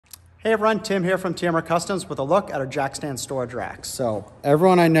Hey everyone, Tim here from TMR Customs with a look at our jack stand storage racks. So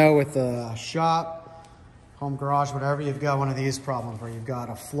everyone I know with a shop, home garage, whatever, you've got one of these problems where you've got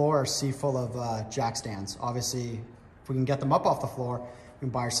a floor or sea full of jack stands. Obviously, if we can get them up off the floor, we can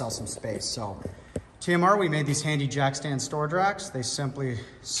buy ourselves some space. So TMR, we made these handy jack stand storage racks. They simply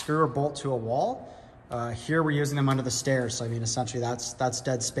screw or bolt to a wall. Here we're using them under the stairs. So I mean, essentially that's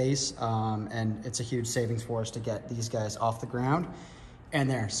dead space, and it's a huge savings for us to get these guys off the ground. And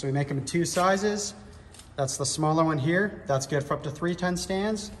there, so we make them in two sizes. That's the smaller one here. That's good for up to 3-ton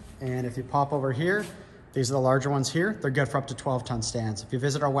stands. And if you pop over here, these are the larger ones here. They're good for up to 12-ton stands. If you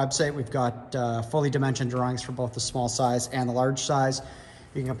visit our website, we've got fully dimensioned drawings for both the small size and the large size.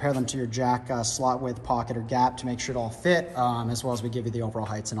 You can compare them to your jack slot width, pocket, or gap to make sure it all fit, as well as we give you the overall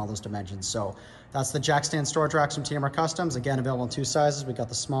heights and all those dimensions. So that's the jack stand storage racks from TMR Customs. Again, available in two sizes. We got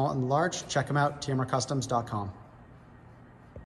the small and the large. Check them out, tmrcustoms.com.